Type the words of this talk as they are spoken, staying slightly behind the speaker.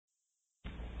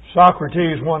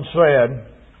Socrates once said,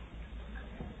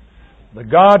 "The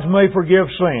gods may forgive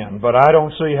sin, but I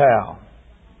don't see how."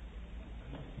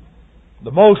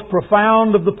 The most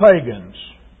profound of the pagans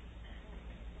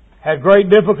had great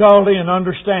difficulty in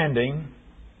understanding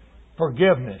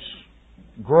forgiveness,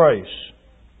 grace.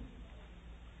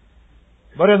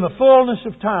 But in the fullness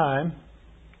of time,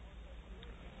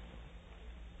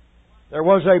 there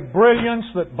was a brilliance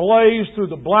that blazed through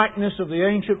the blackness of the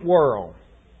ancient world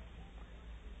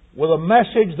with a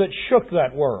message that shook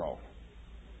that world.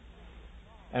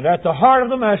 And at the heart of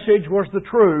the message was the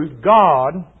truth: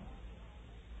 God,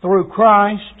 through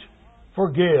Christ,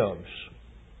 forgives.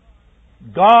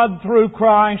 God, through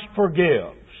Christ,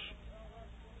 forgives.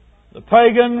 The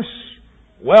pagans,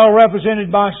 well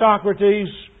represented by Socrates,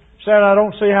 said, "I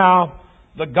don't see how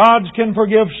the gods can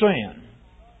forgive sin."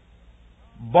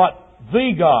 But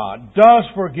the God does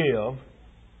forgive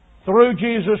through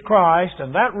Jesus Christ,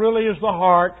 and that really is the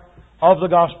heart of the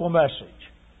gospel message.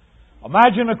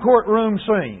 Imagine a courtroom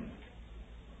scene.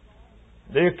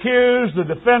 The accused, the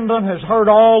defendant, has heard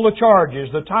all the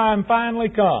charges. The time finally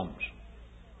comes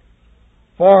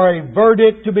for a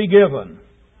verdict to be given.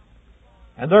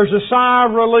 And there's a sigh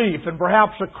of relief, and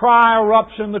perhaps a cry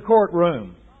erupts in the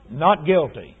courtroom: "Not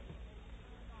guilty."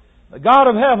 The God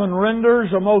of heaven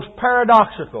renders a most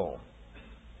paradoxical,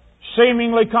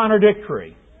 seemingly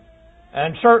contradictory,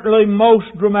 and certainly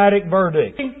most dramatic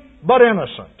verdict. But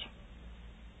innocent.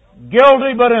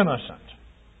 Guilty but innocent.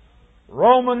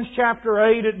 Romans chapter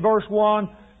 8 at verse 1,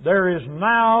 "There is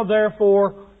now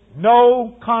therefore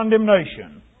no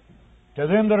condemnation to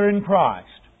them that are in Christ."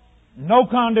 No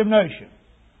condemnation.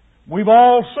 We've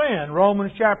all sinned,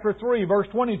 Romans chapter 3 verse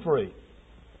 23.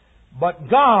 But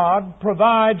God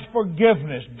provides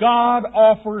forgiveness. God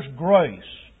offers grace.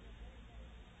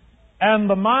 And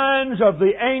the minds of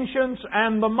the ancients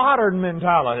and the modern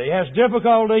mentality has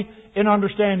difficulty in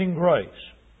understanding grace.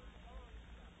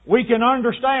 We can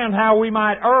understand how we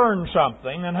might earn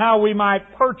something, and how we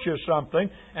might purchase something,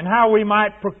 and how we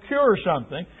might procure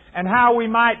something, and how we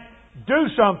might do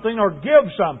something or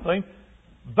give something,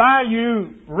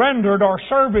 value rendered or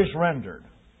service rendered.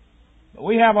 But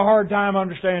we have a hard time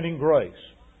understanding grace.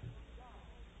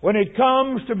 When it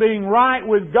comes to being right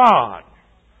with God,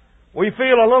 we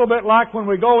feel a little bit like when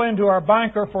we go into our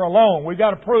banker for a loan. We've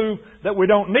got to prove that we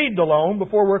don't need the loan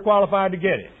before we're qualified to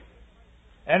get it.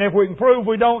 And if we can prove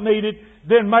we don't need it,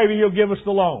 then maybe He'll give us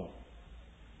the loan.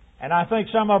 And I think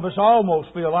some of us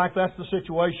almost feel like that's the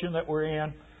situation that we're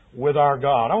in with our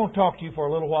God. I want to talk to you for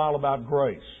a little while about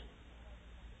grace.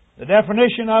 The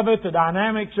definition of it, the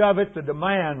dynamics of it, the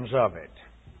demands of it.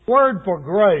 The word for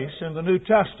grace in the New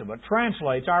Testament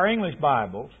translates, our English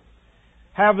Bibles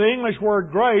have the English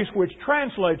word grace, which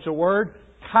translates the word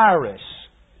charis.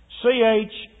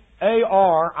 charis.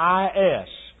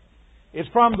 It's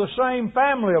from the same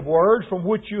family of words from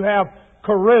which you have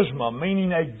charisma,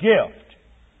 meaning a gift,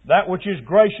 that which is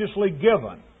graciously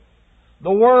given.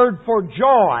 The word for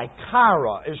joy,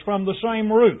 chaira, is from the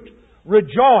same root.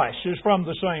 Rejoice is from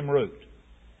the same root.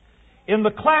 In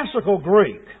the classical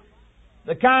Greek,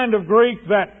 the kind of Greek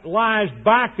that lies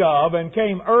back of and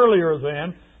came earlier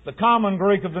than the common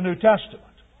Greek of the New Testament,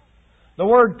 the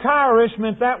word charis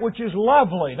meant that which is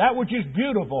lovely, that which is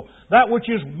beautiful, that which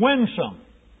is winsome.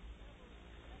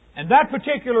 And that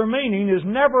particular meaning is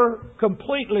never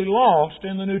completely lost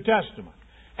in the New Testament.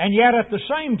 And yet at the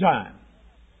same time,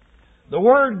 the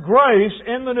word grace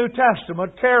in the New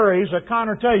Testament carries a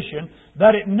connotation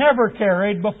that it never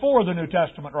carried before the New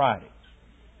Testament writings.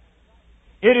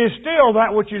 It is still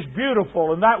that which is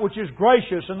beautiful and that which is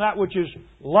gracious and that which is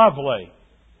lovely.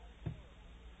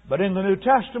 But in the New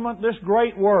Testament, this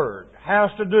great word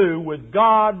has to do with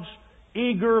God's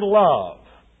eager love,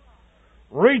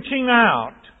 reaching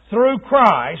out through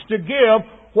Christ to give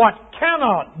what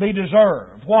cannot be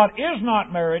deserved, what is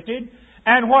not merited,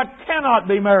 and what cannot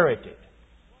be merited.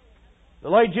 The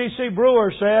late G.C.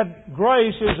 Brewer said,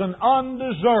 "Grace is an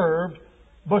undeserved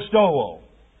bestowal.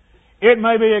 It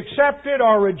may be accepted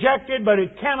or rejected, but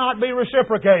it cannot be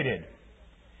reciprocated.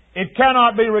 It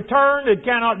cannot be returned. It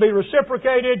cannot be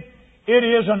reciprocated. It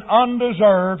is an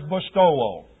undeserved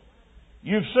bestowal."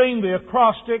 You've seen the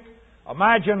acrostic.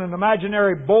 Imagine an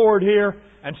imaginary board here,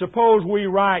 and suppose we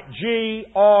write G-R-A-C-E,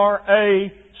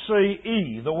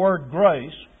 the word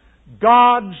grace.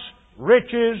 God's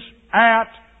riches at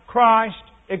Christ's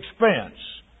expense.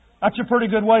 That's a pretty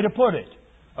good way to put it.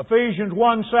 Ephesians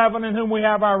 1:7, "In whom we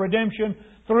have our redemption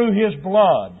through His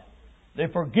blood, the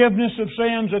forgiveness of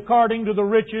sins according to the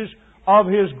riches of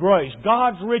His grace."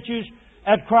 God's riches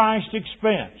at Christ's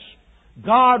expense.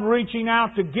 God reaching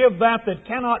out to give that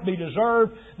cannot be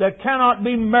deserved, that cannot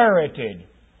be merited.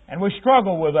 And we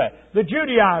struggle with that. The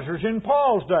Judaizers in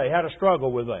Paul's day had a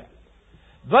struggle with that.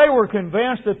 They were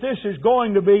convinced that this is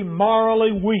going to be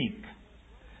morally weak.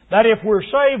 That if we're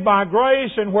saved by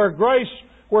grace, and where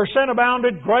sin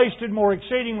abounded, grace did more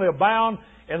exceedingly abound,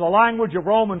 in the language of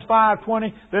Romans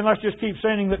 5:20, then let's just keep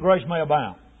sinning that grace may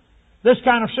abound. This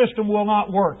kind of system will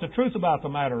not work. The truth about the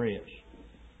matter is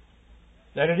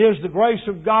that it is the grace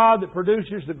of God that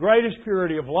produces the greatest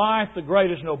purity of life, the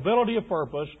greatest nobility of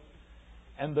purpose,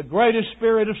 and the greatest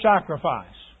spirit of sacrifice.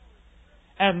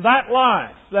 And that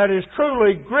life that is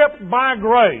truly gripped by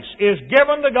grace is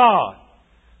given to God.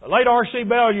 The late R.C.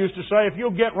 Bell used to say, if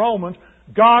you'll get Romans,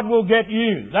 God will get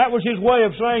you. That was his way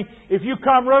of saying, if you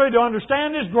come really to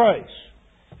understand His grace,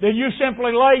 then you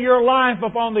simply lay your life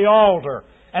upon the altar.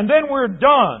 And then we're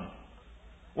done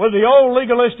with the old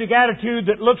legalistic attitude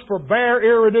that looks for bare,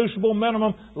 irreducible,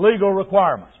 minimum legal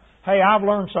requirements. Hey, I've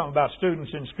learned something about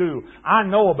students in school. I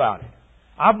know about it.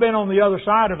 I've been on the other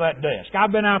side of that desk.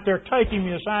 I've been out there taking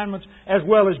the assignments as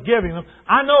well as giving them.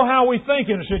 I know how we think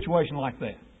in a situation like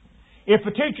that. If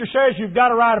a teacher says you've got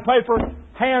to write a paper,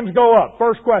 hands go up.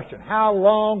 First question, how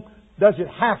long does it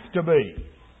have to be?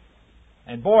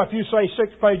 And boy, if you say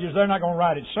 6 pages, they're not going to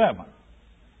write it 7.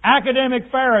 Academic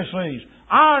Pharisees.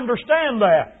 I understand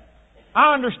that.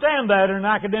 I understand that in an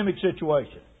academic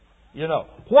situation. You know,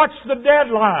 what's the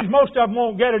deadline? Most of them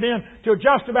won't get it in till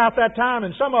just about that time,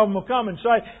 and some of them will come and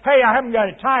say, hey, I haven't got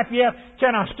it typed yet.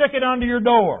 Can I stick it under your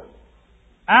door?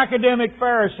 Academic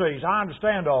Pharisees. I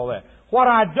understand all that. What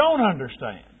I don't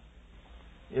understand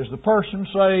is the person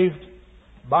saved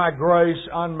by grace,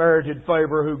 unmerited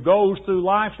favor, who goes through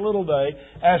life's little day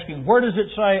asking, where does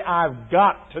it say I've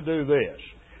got to do this?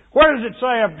 Where does it say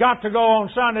I've got to go on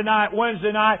Sunday night,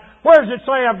 Wednesday night? Where does it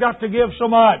say I've got to give so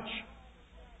much?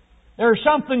 There's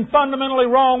something fundamentally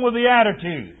wrong with the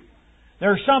attitude.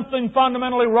 There's something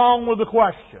fundamentally wrong with the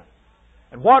question.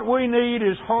 And what we need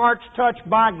is hearts touched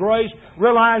by grace,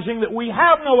 realizing that we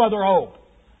have no other hope.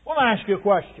 I want to ask you a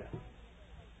question.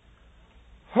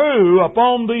 Who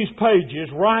upon these pages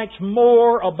writes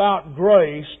more about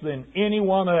grace than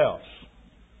anyone else?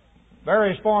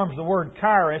 Various forms of the word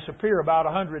charis appear about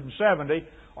 170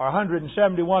 or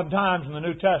 171 times in the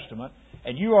New Testament.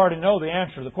 And you already know the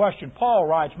answer to the question. Paul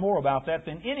writes more about that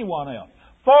than anyone else.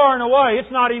 Far and away,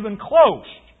 it's not even close.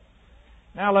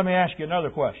 Now let me ask you another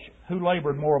question. Who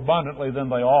labored more abundantly than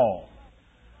they all?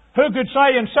 Who could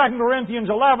say in 2 Corinthians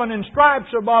 11, in stripes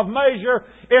above measure,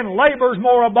 in labors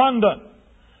more abundant?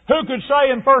 Who could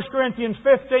say in 1 Corinthians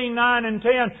 15, 9 and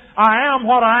 10, I am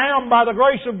what I am by the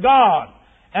grace of God,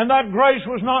 and that grace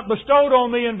was not bestowed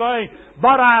on me in vain,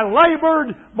 but I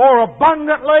labored more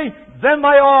abundantly than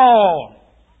they all.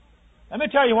 Let me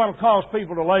tell you what will cause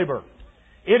people to labor.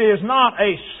 It is not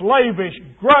a slavish,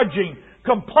 grudging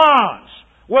compliance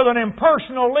with an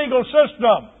impersonal legal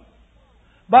system,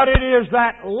 but it is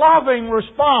that loving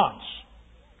response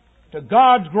to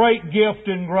God's great gift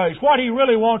and grace. What He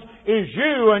really wants is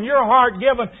you and your heart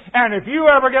given. And if you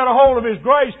ever get a hold of His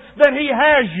grace, then He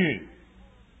has you.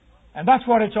 And that's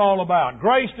what it's all about.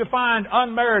 Grace defined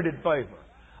unmerited favor,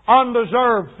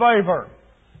 undeserved favor,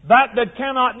 that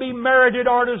cannot be merited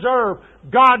or deserved.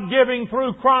 God giving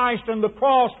through Christ and the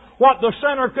cross what the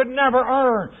sinner could never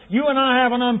earn. You and I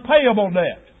have an unpayable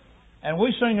debt. And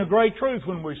we sing a great truth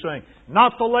when we sing,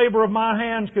 not the labor of my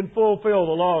hands can fulfill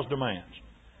the law's demands.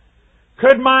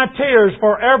 Could my tears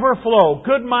forever flow?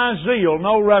 Could my zeal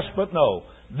no respite know?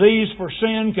 These for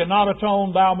sin cannot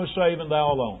atone, Thou must save and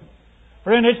Thou alone.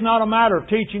 Friend, it's not a matter of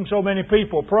teaching so many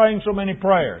people, praying so many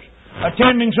prayers,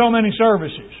 attending so many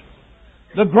services.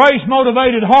 The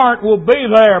grace-motivated heart will be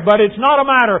there, but it's not a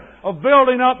matter of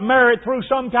building up merit through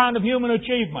some kind of human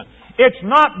achievement. It's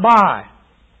not by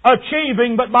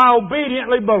achieving, but by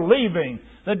obediently believing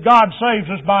that God saves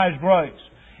us by His grace.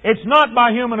 It's not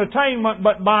by human attainment,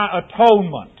 but by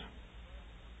atonement.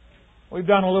 We've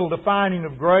done a little defining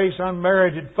of grace,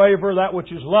 unmerited favor, that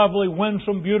which is lovely,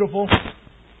 winsome, beautiful.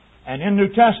 And in New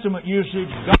Testament usage,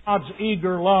 God's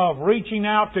eager love, reaching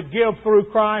out to give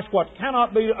through Christ what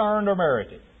cannot be earned or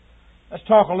merited. Let's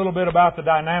talk a little bit about the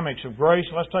dynamics of grace.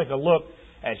 Let's take a look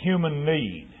at human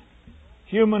need.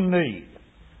 Human need.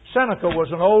 Seneca was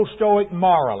an old Stoic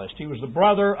moralist. He was the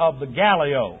brother of the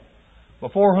Gallio,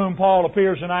 before whom Paul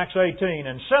appears in Acts 18.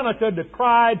 And Seneca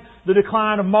decried the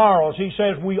decline of morals. He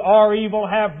says, we are evil,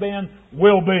 have been,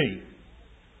 will be.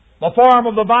 The form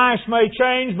of the vice may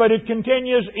change, but it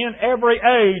continues in every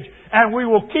age. And we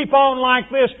will keep on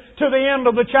like this to the end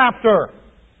of the chapter.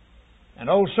 And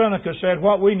old Seneca said,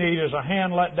 what we need is a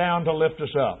hand let down to lift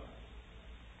us up.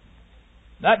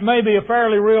 That may be a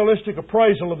fairly realistic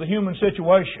appraisal of the human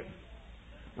situation.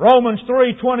 Romans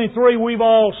 3:23, we've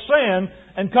all sinned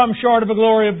and come short of the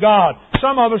glory of God.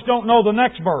 Some of us don't know the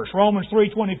next verse, Romans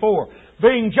 3:24.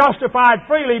 Being justified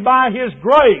freely by His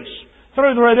grace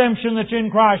through the redemption that's in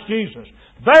Christ Jesus.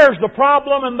 There's the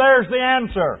problem and there's the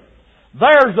answer.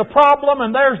 There's the problem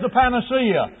and there's the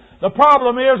panacea. The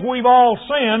problem is we've all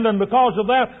sinned, and because of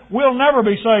that, we'll never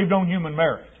be saved on human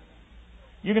merit.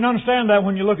 You can understand that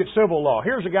when you look at civil law.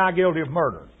 Here's a guy guilty of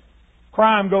murder.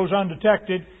 Crime goes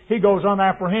undetected. He goes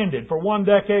unapprehended for 1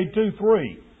 decade, 2,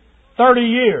 3. 30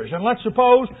 years. And let's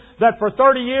suppose that for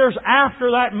 30 years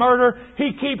after that murder,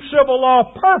 he keeps civil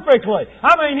law perfectly.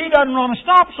 I mean, he doesn't run a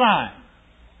stop sign.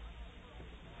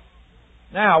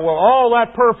 Now, will all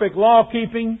that perfect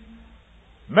law-keeping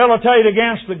militate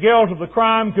against the guilt of the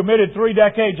crime committed 3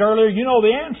 decades earlier? You know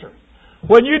the answer.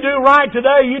 When you do right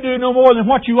today, you do no more than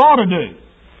what you ought to do.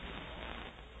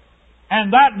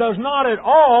 And that does not at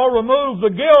all remove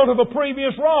the guilt of a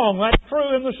previous wrong. That's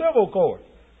true in the civil court.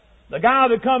 The guy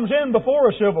that comes in before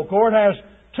a civil court has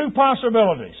 2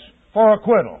 possibilities for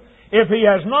acquittal. If he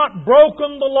has not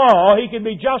broken the law, he can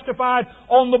be justified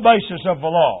on the basis of the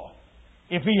law.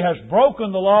 If he has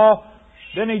broken the law,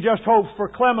 then he just hopes for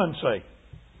clemency.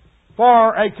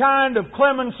 For a kind of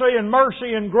clemency and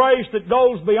mercy and grace that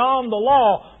goes beyond the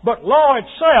law, but law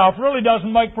itself really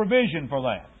doesn't make provision for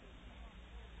that.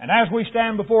 And as we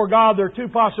stand before God, there are 2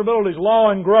 possibilities,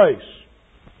 law and grace.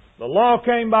 The law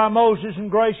came by Moses, and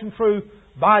grace and truth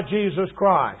by Jesus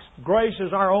Christ. Grace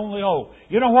is our only hope.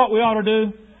 You know what we ought to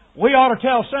do? We ought to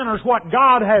tell sinners what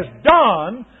God has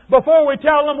done before we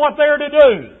tell them what they're to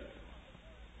do.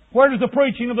 Where does the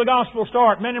preaching of the gospel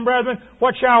start? Men and brethren,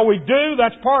 what shall we do?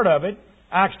 That's part of it.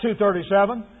 Acts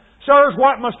 2:37. Sirs,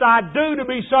 what must I do to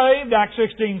be saved? Acts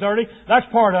 16:30. That's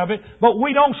part of it. But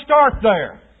we don't start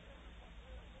there.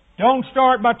 Don't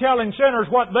start by telling sinners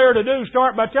what they're to do.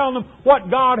 Start by telling them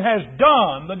what God has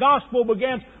done. The gospel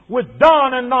begins with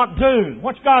done and not do.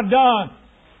 What's God done?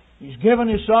 He's given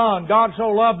His Son. God so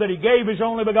loved that He gave His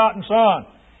only begotten Son.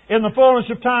 In the fullness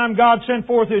of time, God sent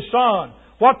forth His Son.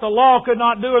 What the law could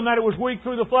not do in that it was weak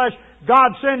through the flesh,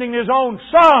 God sending His own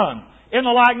Son in the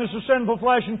likeness of sinful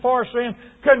flesh and for sin,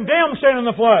 condemned sin in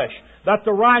the flesh, that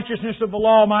the righteousness of the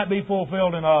law might be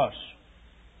fulfilled in us.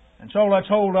 And so let's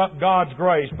hold up God's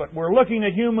grace. But we're looking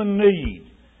at human need.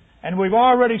 And we've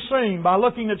already seen by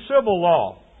looking at civil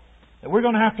law that we're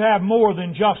going to have more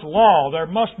than just law. There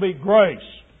must be grace.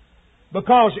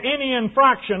 Because any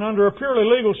infraction under a purely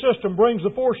legal system brings the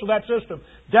force of that system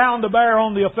down to bear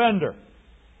on the offender.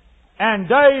 And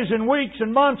days and weeks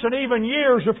and months and even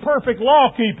years of perfect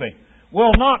law-keeping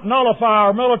will not nullify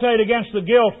or militate against the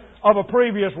guilt of a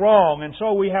previous wrong. And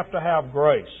so we have to have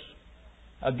grace.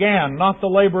 Again, not the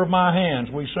labor of my hands,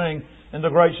 we sing in the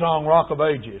great song, Rock of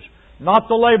Ages. Not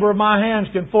the labor of my hands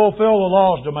can fulfill the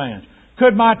law's demands.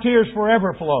 Could my tears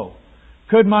forever flow?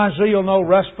 Could my zeal no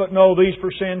respite know? These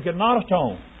for sin cannot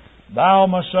atone. Thou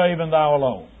must save and Thou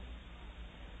alone.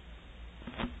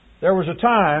 There was a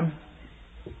time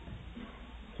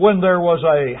when there was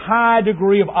a high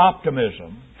degree of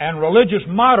optimism, and religious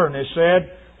modernists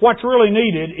said, what's really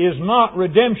needed is not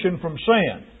redemption from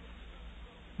sin,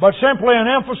 but simply an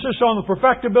emphasis on the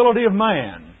perfectibility of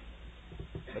man.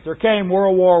 But there came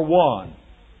World War I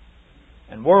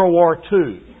and World War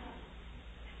II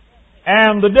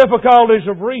and the difficulties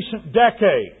of recent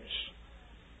decades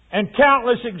and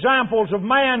countless examples of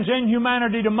man's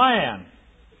inhumanity to man.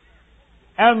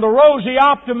 And the rosy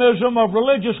optimism of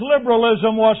religious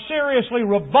liberalism was seriously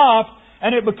rebuffed,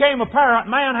 and it became apparent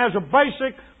man has a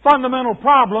basic fundamental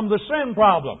problem, the sin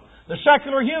problem. The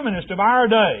secular humanists of our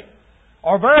day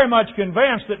are very much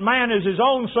convinced that man is his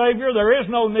own Savior. There is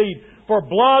no need for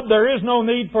blood. There is no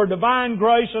need for divine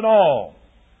grace at all.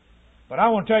 But I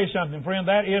want to tell you something, friend.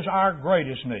 That is our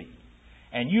greatest need.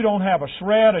 And you don't have a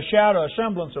shred, a shadow, a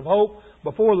semblance of hope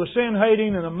before the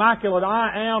sin-hating and immaculate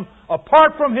I am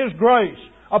apart from His grace,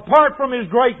 apart from His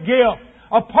great gift,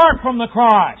 apart from the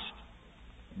Christ.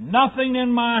 Nothing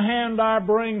in my hand I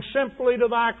bring, simply to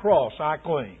Thy cross I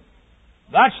cling.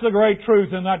 That's the great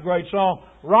truth in that great song,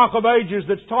 Rock of Ages,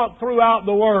 that's taught throughout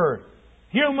the Word.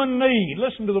 Human need.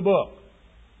 Listen to the book.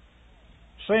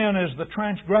 Sin is the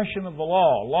transgression of the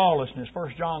law. Lawlessness,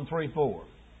 1 John 3:4.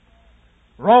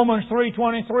 Romans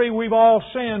 3:23, we've all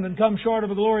sinned and come short of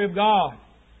the glory of God.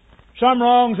 Some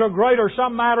wrongs are greater,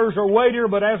 some matters are weightier,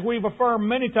 but as we've affirmed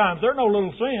many times, there are no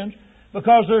little sins,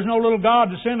 because there's no little God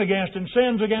to sin against, and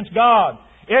sins against God.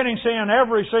 Any sin,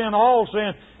 every sin, all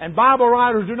sin. And Bible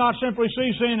writers do not simply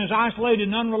see sin as isolated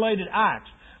and unrelated acts,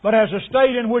 but as a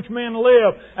state in which men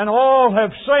live, and all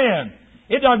have sinned.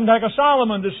 It doesn't take a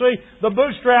Solomon to see the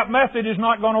bootstrap method is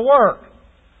not going to work.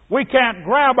 We can't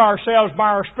grab ourselves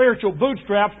by our spiritual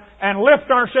bootstraps and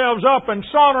lift ourselves up and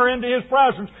saunter into His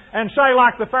presence and say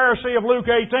like the Pharisee of Luke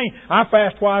 18, I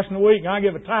fast twice in a week and I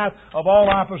give a tithe of all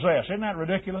I possess. Isn't that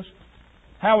ridiculous?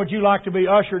 How would you like to be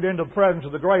ushered into the presence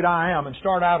of the great I Am and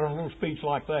start out on a little speech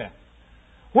like that?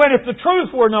 When if the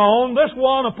truth were known, this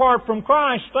one apart from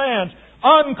Christ stands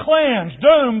uncleansed,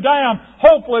 doomed, damned,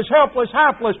 hopeless, helpless,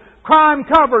 hapless,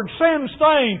 crime-covered,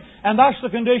 sin-stained, and that's the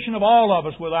condition of all of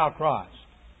us without Christ.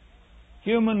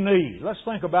 Human need. Let's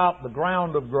think about the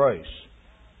ground of grace.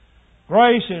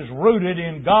 Grace is rooted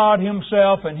in God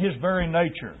Himself and His very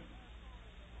nature.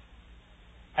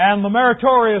 And the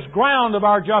meritorious ground of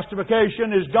our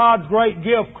justification is God's great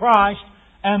gift, Christ,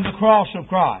 and the cross of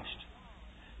Christ.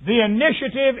 The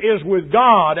initiative is with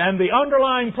God, and the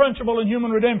underlying principle in human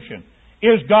redemption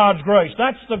is God's grace.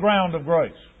 That's the ground of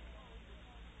grace.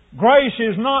 Grace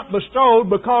is not bestowed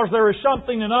because there is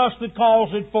something in us that calls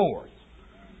it forth.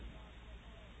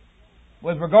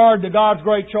 With regard to God's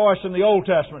great choice in the Old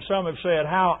Testament, some have said,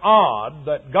 how odd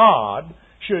that God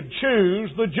should choose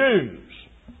the Jews.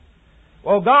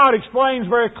 Well, God explains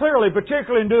very clearly,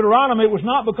 particularly in Deuteronomy, it was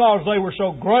not because they were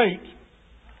so great,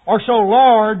 or so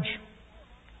large,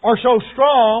 or so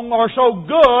strong, or so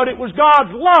good. It was God's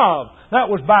love that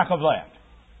was back of that.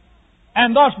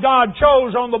 And thus God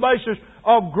chose on the basis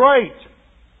of great,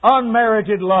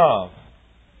 unmerited love.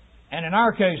 And in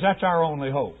our case, that's our only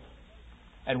hope.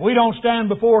 And we don't stand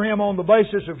before Him on the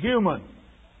basis of human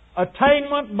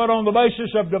attainment, but on the basis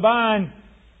of divine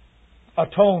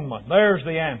atonement. There's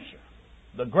the answer.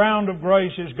 The ground of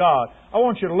grace is God. I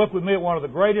want you to look with me at one of the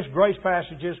greatest grace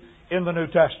passages in the New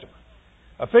Testament.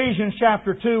 Ephesians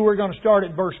chapter 2, we're going to start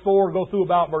at verse 4, go through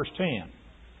about verse 10.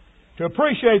 To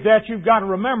appreciate that, you've got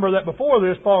to remember that before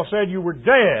this, Paul said you were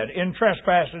dead in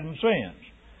trespasses and sins.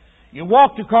 You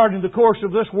walked according to the course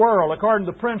of this world, according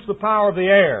to the prince of the power of the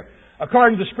air,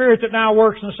 according to the spirit that now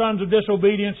works in the sons of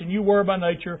disobedience, and you were by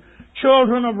nature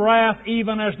children of wrath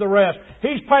even as the rest.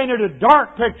 He's painted a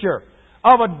dark picture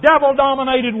of a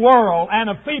devil-dominated world and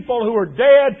of people who are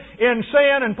dead in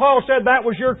sin, and Paul said that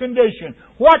was your condition.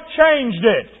 What changed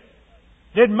it?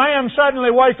 Did man suddenly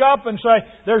wake up and say,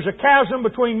 there's a chasm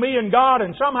between me and God,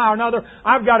 and somehow or another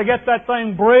I've got to get that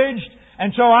thing bridged,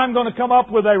 and so I'm going to come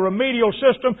up with a remedial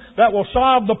system that will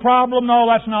solve the problem? No,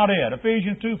 that's not it.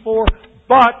 Ephesians 2:4,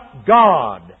 but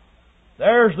God.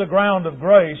 There's the ground of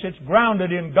grace. It's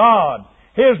grounded in God,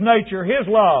 His nature, His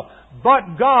love.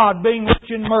 But God, being rich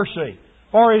in mercy,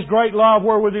 for His great love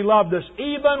wherewith He loved us,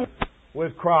 even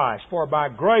with Christ. For by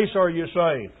grace are you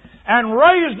saved. And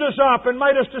raised us up and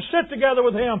made us to sit together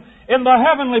with Him in the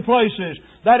heavenly places,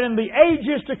 that in the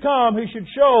ages to come He should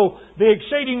show the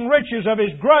exceeding riches of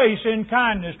His grace in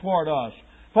kindness toward us.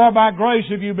 For by grace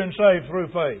have you been saved through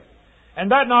faith. And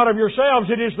that not of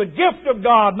yourselves, it is the gift of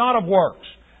God, not of works,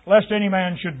 lest any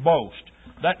man should boast,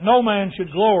 that no man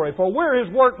should glory. For we're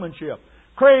His workmanship,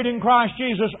 created in Christ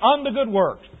Jesus unto good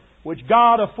works, which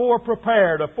God afore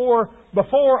prepared,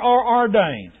 before or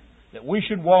ordained, that we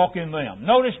should walk in them.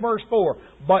 Notice verse 4.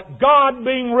 But God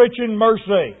being rich in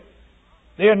mercy.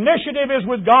 The initiative is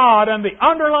with God, and the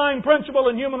underlying principle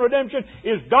in human redemption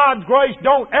is God's grace.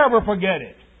 Don't ever forget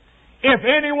it. If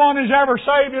anyone is ever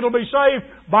saved, it'll be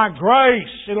saved by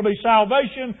grace. It'll be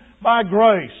salvation by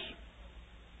grace.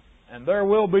 And there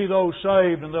will be those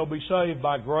saved, and they'll be saved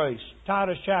by grace.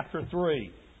 Titus chapter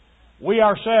 3. We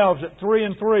ourselves, at 3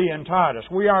 and 3 in Titus,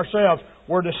 we ourselves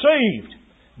were deceived,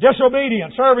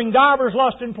 disobedient, serving divers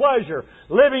lust and pleasure,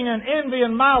 living in envy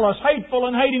and malice, hateful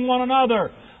and hating one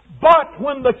another. But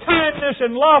when the kindness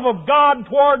and love of God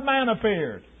toward man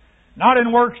appeared, not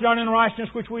in works done in righteousness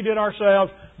which we did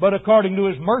ourselves, but according to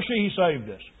His mercy He saved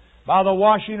us, by the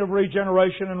washing of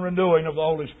regeneration and renewing of the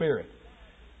Holy Spirit.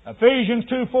 Ephesians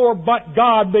 2:4, but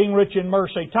God being rich in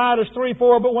mercy. Titus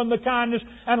 3:4, but when the kindness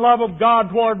and love of God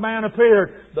toward man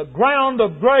appeared. The ground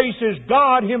of grace is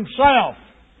God Himself.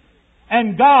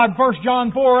 And God, 1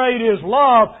 John 4:8, is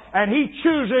love, and He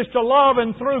chooses to love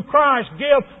and through Christ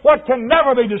give what can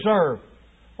never be deserved.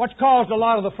 What's caused a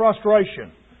lot of the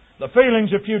frustration? The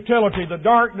feelings of futility, the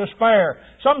dark despair,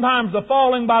 sometimes the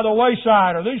falling by the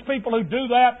wayside. Are these people who do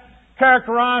that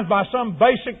characterized by some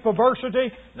basic perversity?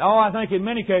 No, I think in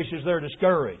many cases they're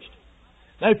discouraged.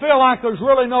 They feel like there's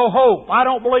really no hope. I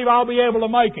don't believe I'll be able to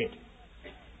make it.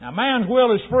 Now, man's will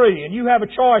is free, and you have a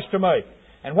choice to make.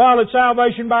 And while it's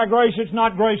salvation by grace, it's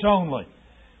not grace only.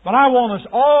 But I want us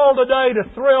all today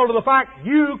to thrill to the fact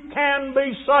you can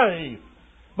be saved,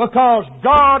 because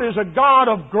God is a God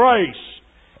of grace.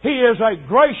 He is a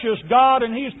gracious God,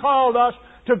 and He's called us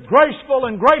to graceful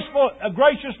and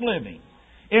gracious living,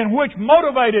 in which,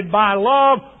 motivated by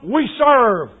love, we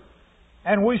serve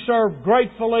And we serve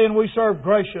gratefully and we serve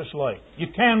graciously. You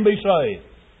can be saved.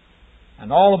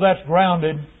 And all of that's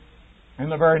grounded in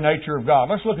the very nature of God.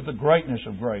 Let's look at the greatness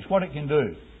of grace, what it can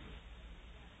do.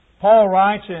 Paul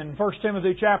writes in 1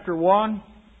 Timothy chapter 1,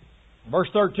 verse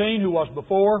 13, who was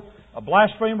before a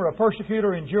blasphemer, a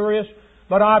persecutor, injurious,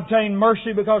 but I obtained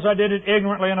mercy because I did it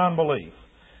ignorantly in unbelief.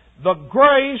 The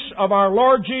grace of our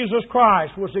Lord Jesus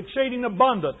Christ was exceeding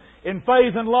abundant in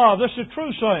faith and love. This is a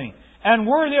true saying, and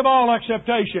worthy of all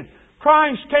acceptation.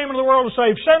 Christ came into the world to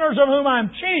save sinners, of whom I am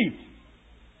chief.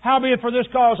 Howbeit for this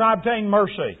cause I obtained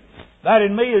mercy, that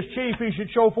in me as chief He should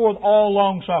show forth all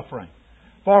long suffering,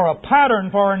 for a pattern,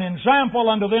 for an example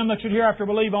unto them that should hereafter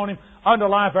believe on Him unto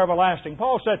life everlasting.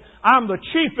 Paul said, I'm the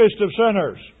chiefest of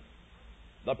sinners.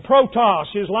 The protos,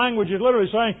 his language is literally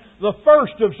saying the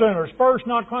first of sinners. First,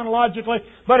 not chronologically,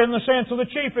 but in the sense of the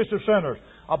chiefest of sinners.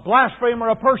 A blasphemer,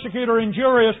 a persecutor,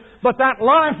 injurious, but that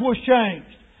life was changed.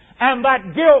 And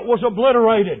that guilt was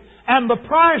obliterated. And the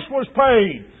price was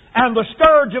paid. And the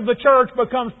scourge of the church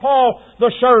becomes Paul,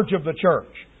 the scourge of the church.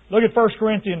 Look at 1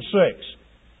 Corinthians 6.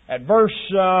 At verse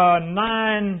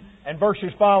 9 and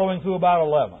verses following through about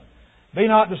 11. Be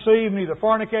not deceived, neither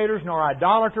fornicators, nor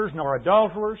idolaters, nor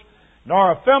adulterers,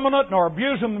 nor effeminate, nor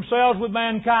abusing themselves with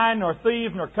mankind, nor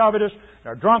thieves, nor covetous,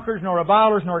 nor drunkards, nor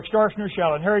revilers, nor extortioners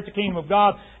shall inherit the kingdom of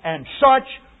God. And such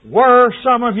were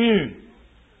some of you.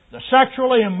 The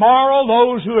sexually immoral,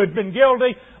 those who had been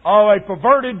guilty of a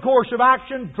perverted course of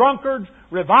action, drunkards,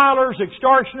 revilers,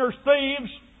 extortioners,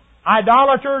 thieves,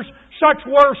 idolaters, such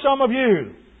were some of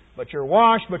you. But you're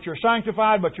washed, but you're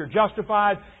sanctified, but you're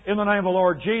justified in the name of the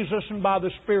Lord Jesus and by the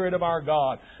Spirit of our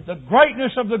God. The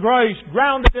greatness of the grace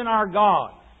grounded in our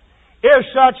God is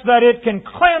such that it can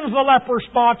cleanse the leper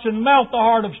spots and melt the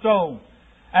heart of stone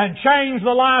and change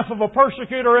the life of a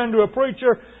persecutor into a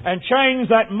preacher and change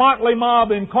that motley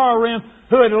mob in Corinth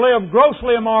who had lived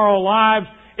grossly immoral lives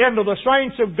into the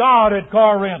saints of God at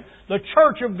Corinth, the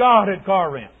church of God at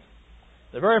Corinth.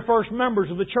 The very first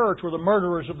members of the church were the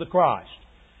murderers of the Christ.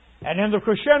 And in the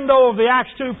crescendo of the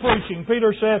Acts 2 preaching, Peter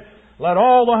said, let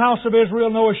all the house of Israel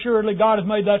know assuredly God has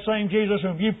made that same Jesus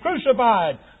whom you've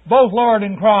crucified, both Lord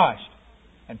and Christ.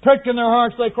 And pricked in their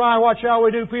hearts they cry, what shall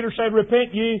we do? Peter said, repent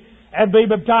ye and be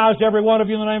baptized every one of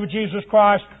you in the name of Jesus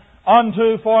Christ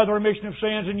for the remission of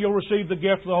sins, and you'll receive the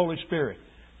gift of the Holy Spirit.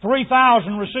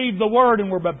 3,000 received the Word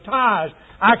and were baptized.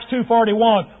 Acts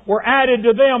 2:41. Were added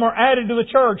to them or added to the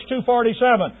church.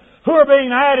 2:47. Who are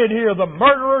being added here? The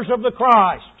murderers of the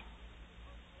Christ.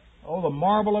 Oh, the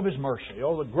marvel of His mercy.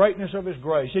 Oh, the greatness of His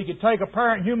grace. He could take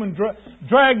apparent human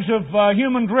dregs of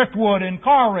human driftwood in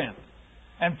Corinth,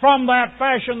 and from that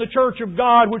fashion the church of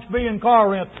God which be in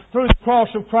Corinth through the cross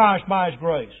of Christ by His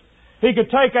grace. He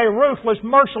could take a ruthless,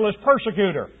 merciless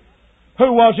persecutor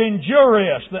who was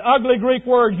injurious. The ugly Greek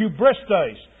word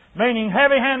hubristes, meaning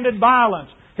heavy-handed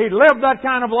violence. He lived that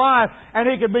kind of life, and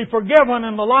he could be forgiven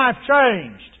and the life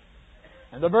changed.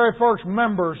 And the very first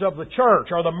members of the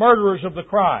church are the murderers of the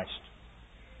Christ.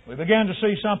 We begin to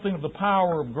see something of the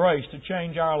power of grace to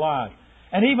change our lives.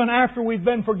 And even after we've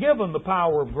been forgiven, the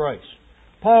power of grace.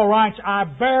 Paul writes, I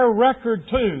bear record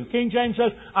to. King James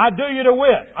says, I do you to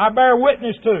wit. I bear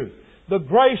witness to the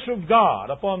grace of God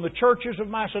upon the churches of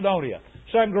Macedonia.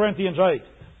 2 Corinthians 8.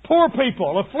 Poor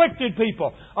people, afflicted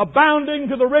people, abounding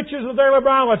to the riches of their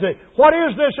liberality. What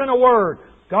is this in a word?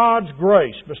 God's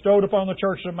grace bestowed upon the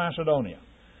church of Macedonia.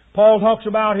 Paul talks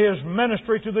about his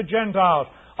ministry to the Gentiles.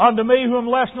 Unto me, who am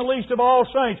less than the least of all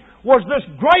saints, was this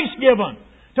grace given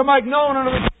to make known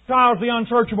unto the Gentiles the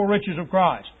unsearchable riches of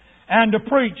Christ, and to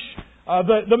preach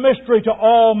the mystery to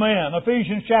all men.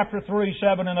 Ephesians chapter 3,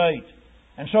 7 and 8.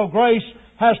 And so grace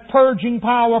has purging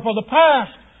power for the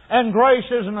past, and grace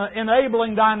is an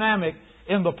enabling dynamic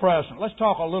in the present. Let's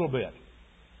talk a little bit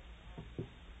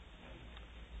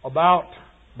about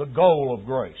the goal of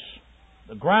grace.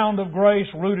 The ground of grace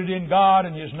rooted in God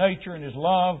and His nature and His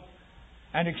love,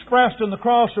 and expressed in the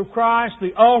cross of Christ,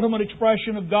 the ultimate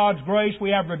expression of God's grace. We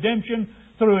have redemption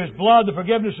through His blood, the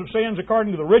forgiveness of sins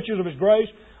according to the riches of His grace.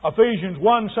 Ephesians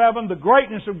 1:7, the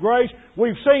greatness of grace.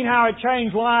 We've seen how it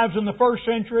changed lives in the first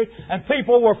century, and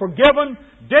people were forgiven,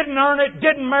 didn't earn it,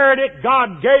 didn't merit it.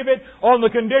 God gave it on the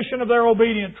condition of their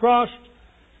obedient trust.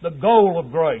 The goal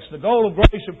of grace. The goal of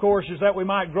grace, of course, is that we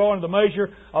might grow into the measure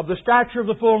of the stature of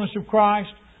the fullness of Christ.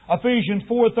 Ephesians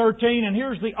 4:13, and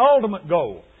here's the ultimate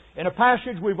goal, in a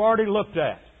passage we've already looked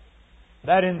at,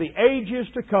 that in the ages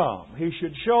to come He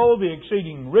should show the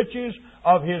exceeding riches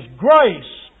of His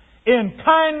grace in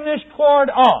kindness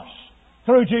toward us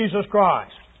through Jesus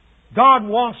Christ. God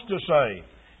wants to save.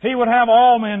 He would have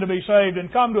all men to be saved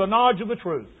and come to a knowledge of the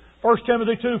truth. 1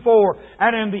 Timothy 2:4.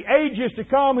 And in the ages to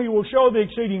come He will show the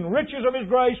exceeding riches of His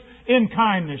grace in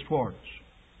kindness toward us.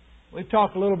 We've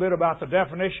talked a little bit about the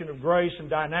definition of grace and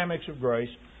dynamics of grace,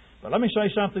 but let me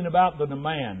say something about the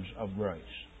demands of grace.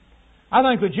 I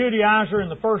think the Judaizer in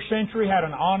the first century had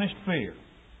an honest fear.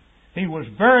 He was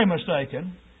very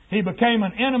mistaken. He became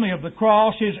an enemy of the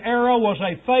cross. His error was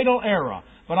a fatal error,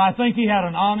 but I think he had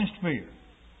an honest fear.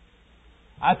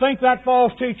 I think that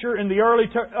false teacher in the early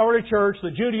church, the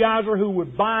Judaizer who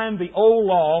would bind the old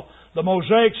law, the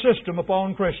Mosaic system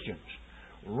upon Christians,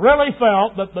 really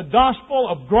felt that the gospel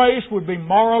of grace would be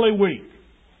morally weak,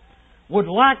 would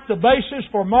lack the basis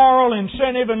for moral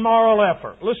incentive and moral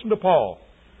effort. Listen to Paul.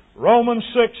 Romans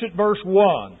 6 at verse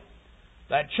 1.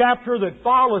 That chapter that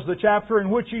follows the chapter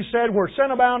in which he said, where sin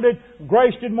abounded,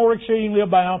 grace did more exceedingly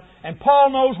abound. And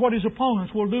Paul knows what his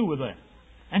opponents will do with that.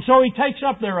 And so he takes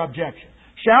up their objection.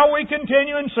 Shall we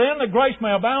continue in sin that grace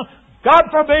may abound? God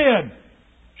forbid!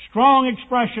 Strong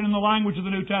expression in the language of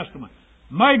the New Testament.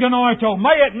 Me genoito,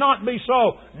 may it not be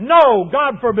so. No,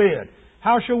 God forbid.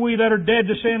 How shall we that are dead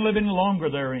to sin live any longer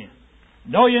therein?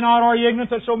 Know ye not, are ye ignorant,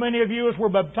 that so many of you as were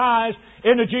baptized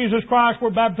into Jesus Christ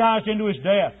were baptized into His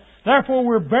death? Therefore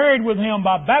we're buried with Him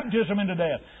by baptism into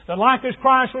death, that like as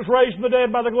Christ was raised from the dead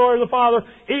by the glory of the Father,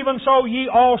 even so ye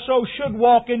also should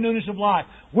walk in newness of life.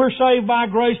 We're saved by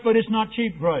grace, but it's not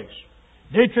cheap grace.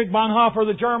 Dietrich Bonhoeffer,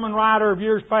 the German writer of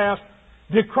years past,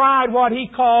 decried what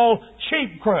he called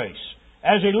cheap grace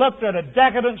as he looked at a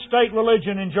decadent state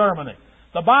religion in Germany.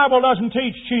 The Bible doesn't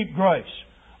teach cheap grace.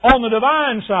 On the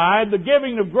divine side, the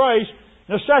giving of grace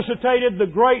necessitated the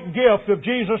great gift of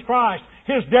Jesus Christ,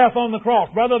 His death on the cross.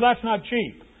 Brother, that's not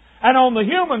cheap. And on the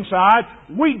human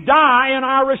side, we die in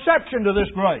our reception to this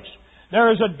grace. There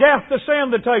is a death to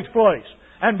sin that takes place.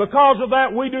 And because of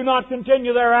that, we do not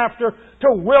continue thereafter to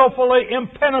willfully,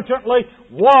 impenitently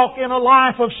walk in a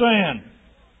life of sin.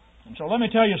 And so let me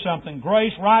tell you something.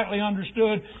 Grace, rightly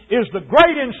understood, is the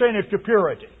great incentive to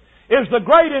purity, is the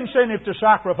great incentive to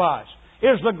sacrifice,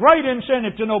 is the great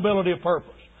incentive to nobility of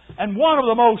purpose. And one of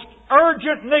the most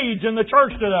urgent needs in the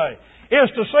church today is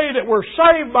to see that we're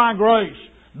saved by grace.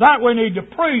 That we need to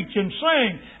preach and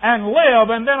sing and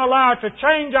live and then allow it to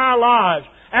change our lives.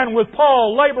 And with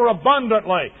Paul, labor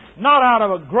abundantly, not out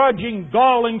of a grudging,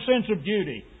 galling sense of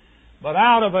duty, but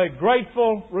out of a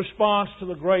grateful response to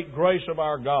the great grace of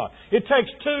our God. It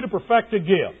takes two to perfect a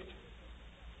gift.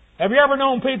 Have you ever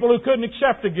known people who couldn't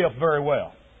accept a gift very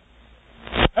well?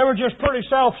 They were just pretty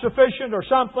self-sufficient or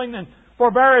something, and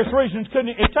for various reasons couldn't.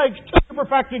 It takes two to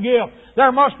perfect a gift.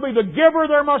 There must be the giver,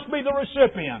 there must be the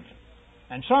recipient.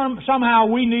 And somehow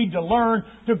we need to learn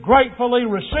to gratefully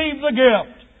receive the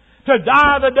gift, to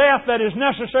die the death that is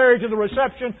necessary to the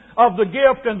reception of the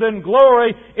gift, and then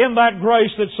glory in that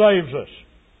grace that saves us.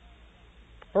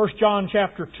 1 John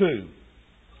chapter 2,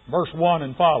 verse 1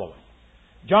 and following.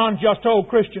 John just told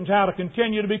Christians how to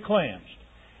continue to be cleansed.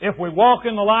 If we walk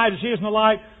in the light as He is in the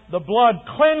light, the blood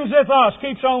cleanseth us,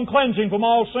 keeps on cleansing from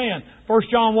all sin.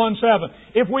 1 John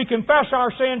 1:7. If we confess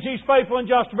our sins, He's faithful and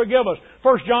just to forgive us.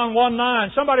 1 John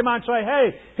 1:9. Somebody might say,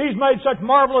 hey, He's made such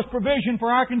marvelous provision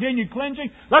for our continued cleansing.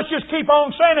 Let's just keep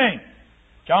on sinning.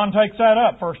 John takes that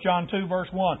up. 1 John 2, verse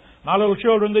 1. My little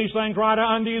children, these things write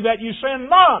I unto you that you sin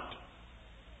not.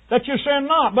 That you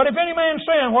sin not. But if any man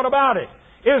sin, what about it?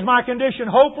 Is my condition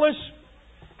hopeless?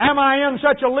 Am I in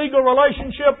such a legal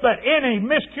relationship that any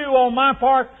miscue on my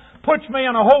part puts me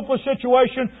in a hopeless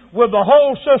situation with the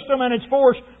whole system and its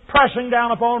force pressing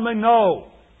down upon me?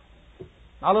 No.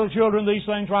 My little children, these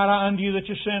things write I unto you that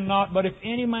you sin not. But if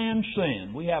any man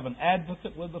sin, we have an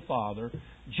advocate with the Father,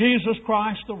 Jesus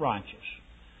Christ the righteous,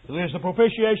 who is the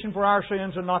propitiation for our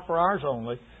sins, and not for ours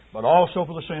only, but also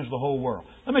for the sins of the whole world.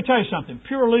 Let me tell you something.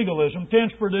 Pure legalism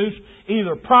tends to produce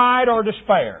either pride or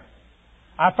despair.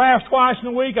 I fast twice in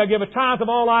a week. I give a tithe of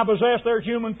all I possess. There's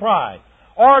human pride.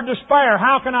 Or despair.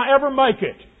 How can I ever make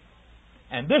it?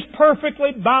 And this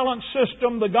perfectly balanced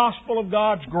system, the gospel of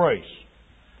God's grace,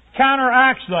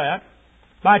 counteracts that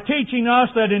by teaching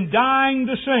us that in dying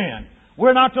to sin,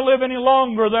 we're not to live any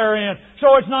longer therein.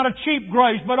 So it's not a cheap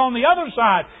grace. But on the other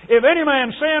side, if any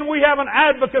man sin, we have an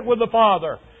advocate with the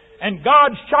Father. And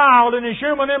God's child in his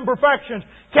human imperfections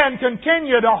can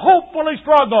continue to hopefully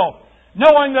struggle,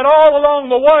 knowing that all along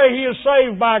the way he is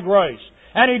saved by grace.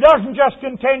 And he doesn't just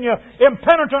continue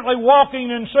impenitently walking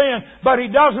in sin, but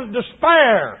he doesn't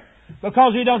despair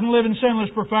because he doesn't live in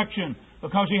sinless perfection,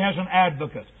 because he has an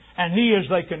advocate. And he is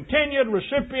the continued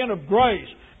recipient of grace.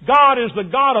 God is the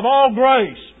God of all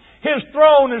grace. His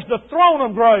throne is the throne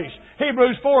of grace.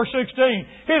 Hebrews 4:16.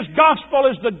 His gospel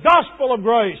is the gospel of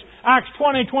grace. Acts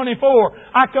 20:24.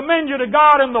 I commend you to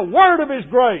God in the word of His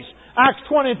grace. Acts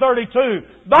 20:32.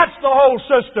 That's the whole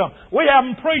system. We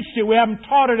haven't preached it. We haven't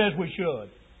taught it as we should.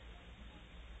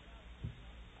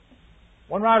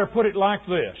 One writer put it like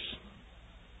this: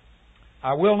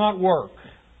 I will not work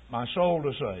my soul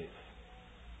to save,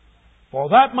 for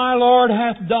that my Lord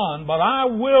hath done, but I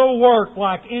will work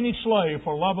like any slave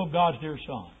for love of God's dear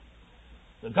Son.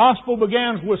 The gospel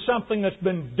begins with something that's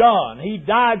been done. He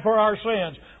died for our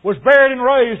sins, was buried and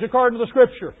raised according to the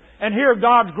Scripture. And here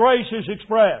God's grace is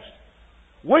expressed.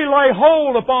 We lay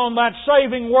hold upon that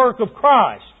saving work of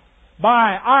Christ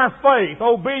by our faith,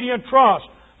 obedient trust,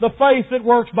 the faith that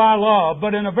works by love.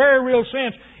 But in a very real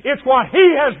sense, it's what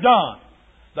He has done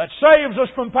that saves us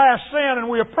from past sin, and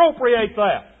we appropriate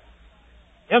that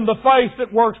in the faith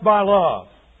that works by love.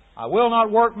 I will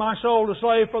not work my soul to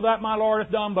slave, for that my Lord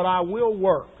hath done, but I will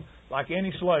work like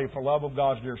any slave for love of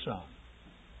God's dear Son.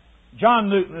 John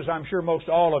Newton, as I'm sure most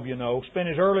all of you know, spent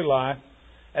his early life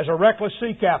as a reckless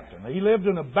sea captain. He lived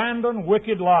an abandoned,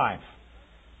 wicked life.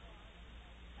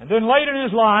 And then late in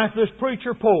his life, this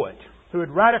preacher-poet, who had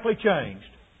radically changed,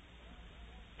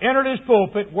 entered his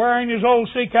pulpit wearing his old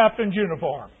sea captain's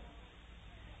uniform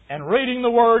and reading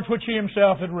the words which he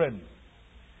himself had written.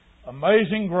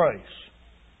 Amazing grace,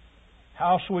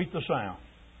 how sweet the sound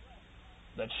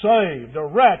that saved a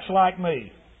wretch like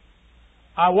me.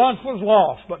 I once was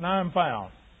lost, but now am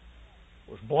found.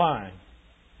 Was blind,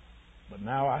 but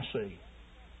now I see.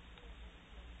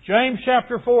 James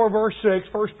chapter 4, verse 6,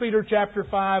 1 Peter chapter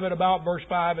 5 at about verse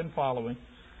 5 and following,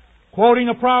 quoting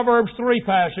a Proverbs 3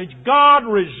 passage, God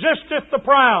resisteth the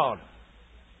proud.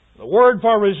 The word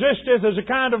for resisteth is a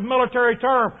kind of military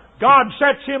term. God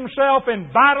sets Himself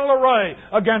in battle array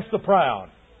against the proud.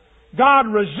 God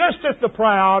resisteth the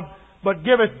proud, but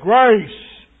giveth grace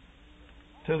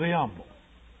to the humble.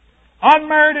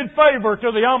 Unmerited favor to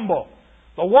the humble.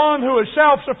 The one who is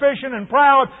self-sufficient and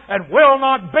proud and will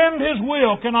not bend his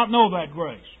will cannot know that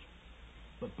grace.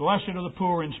 But blessed are the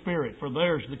poor in spirit, for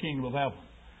theirs is the kingdom of heaven.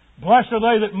 Blessed are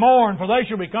they that mourn, for they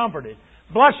shall be comforted.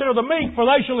 Blessed are the meek, for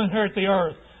they shall inherit the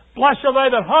earth. Blessed are they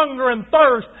that hunger and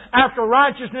thirst after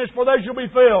righteousness, for they shall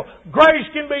be filled. Grace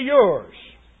can be yours.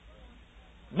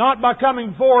 Not by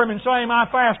coming before Him and saying, I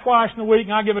fast twice in a week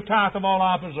and I give a tithe of all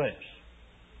I possess.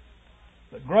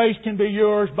 But grace can be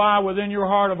yours by within your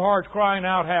heart of hearts crying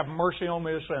out, have mercy on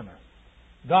me a sinner.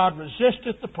 God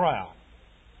resisteth the proud,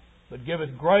 but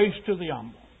giveth grace to the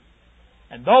humble.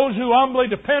 And those who humbly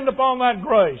depend upon that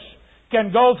grace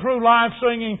can go through life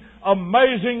singing,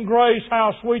 amazing grace,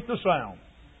 how sweet the sound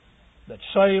that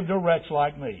saved a wretch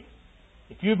like me.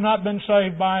 If you've not been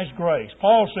saved by His grace,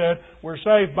 Paul said, we're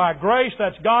saved by grace,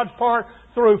 that's God's part.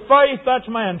 Through faith, that's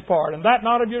man's part. And that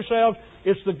not of yourselves,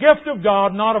 it's the gift of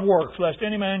God, not of works, lest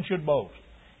any man should boast.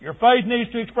 Your faith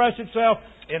needs to express itself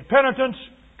in penitence,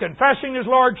 confessing His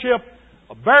Lordship,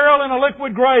 a burial in a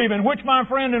liquid grave in which, my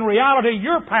friend, in reality,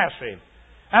 you're passive.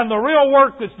 And the real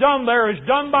work that's done there is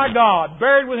done by God,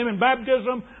 buried with Him in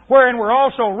baptism, wherein we're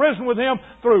also risen with Him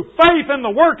through faith in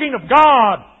the working of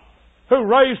God, who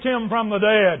raised Him from the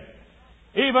dead.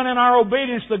 Even in our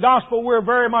obedience to the gospel, we're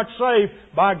very much saved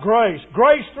by grace.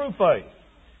 Grace through faith.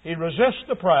 He resists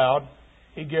the proud.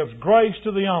 He gives grace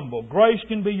to the humble. Grace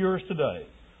can be yours today.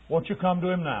 Won't you come to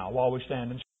Him now while we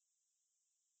stand and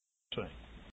sing?